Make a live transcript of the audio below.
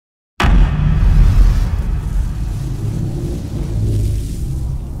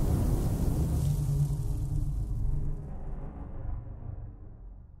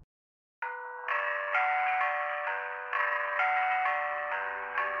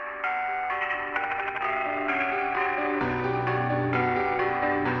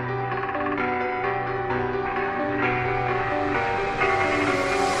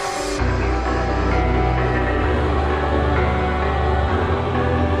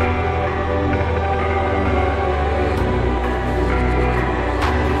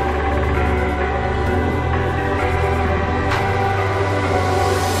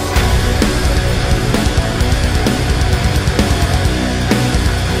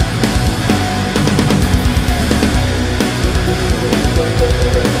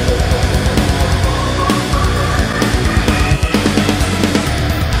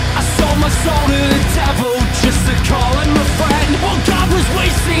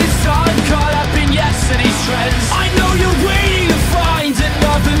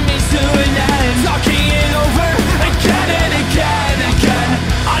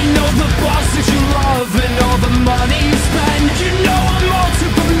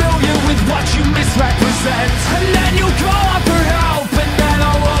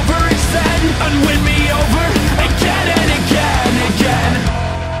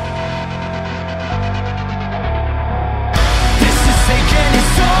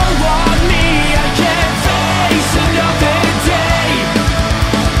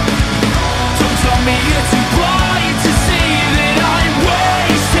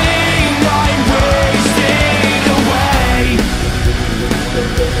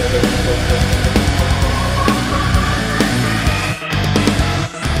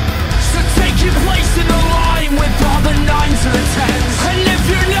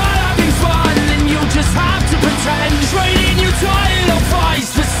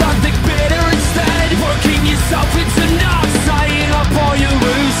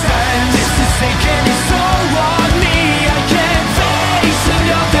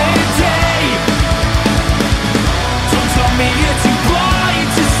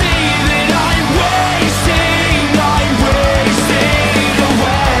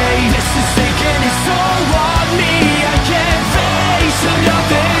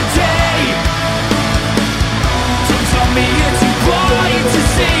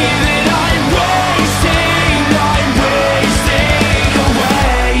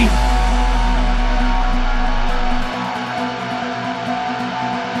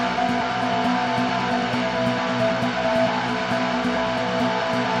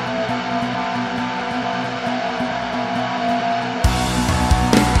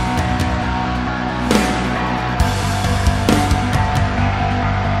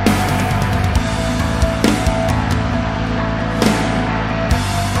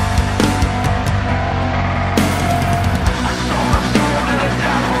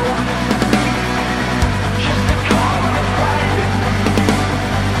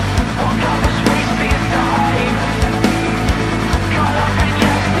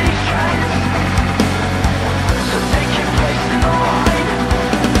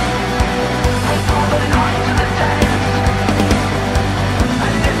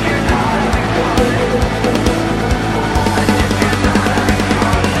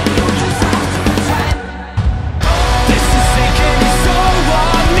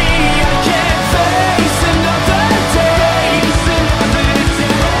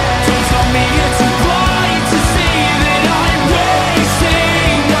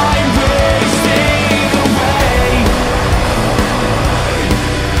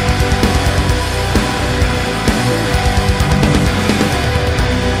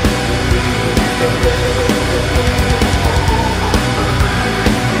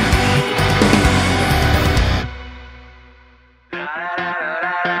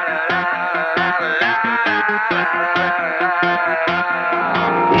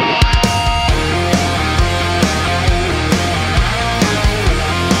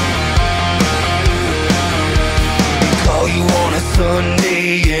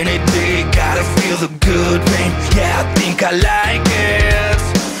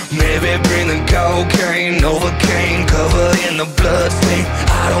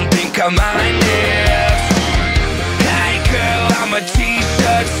I don't think I mind it. Hey girl, I'm a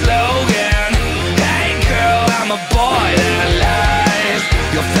t-shirt slogan. Hey girl, I'm a boy that lies.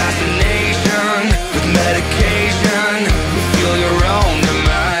 Your fascination with medication will feel your own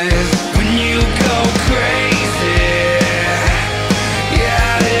demise when you go crazy.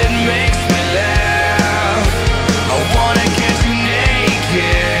 Yeah, it makes me laugh. I wanna get you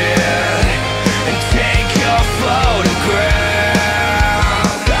naked and take your photograph.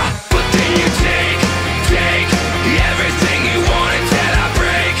 But then you take everything you want until I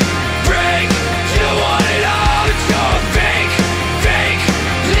break. You want it all, it's all fake.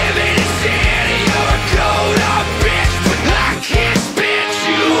 Living in sin, you're a cold up bitch, but I can't spit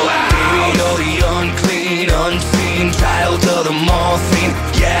you out. Baby, you're the unclean, unseen child of the morphine.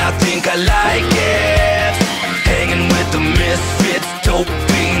 Yeah, I think I like it. Hanging with the misfits, dope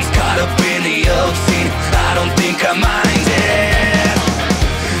fiends, caught up in the obscene. I don't think I mind it.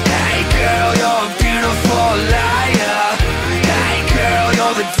 Hey girl, you're a beautiful liar. Hey girl,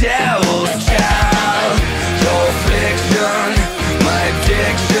 you're the devil's child. Your affliction, my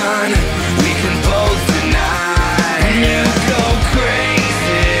addiction, we can both deny. When you go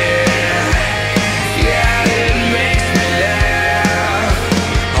crazy, yeah, it makes me laugh.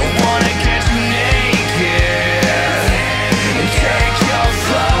 I wanna get you naked and take your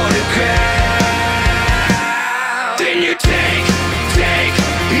photograph. Then you take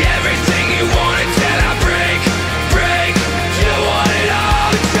everything you want until I break. You want it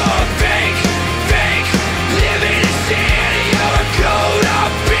all, it's all fake. Living in sin, you're a cold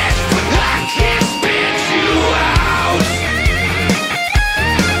up bitch, but I can't spit you out.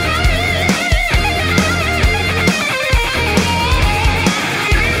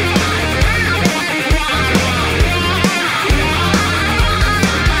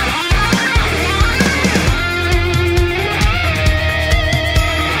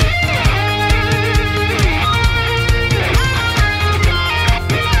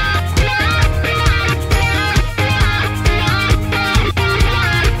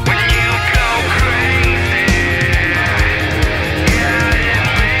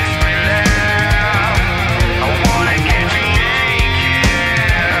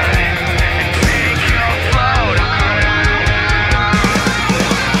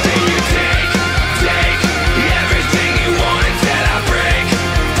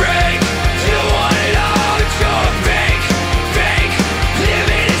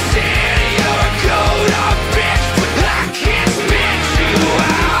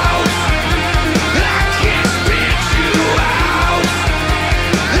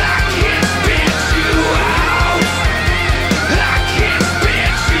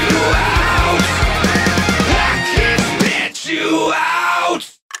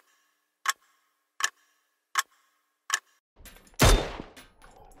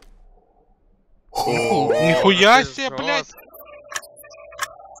 Нихуя себе, блядь!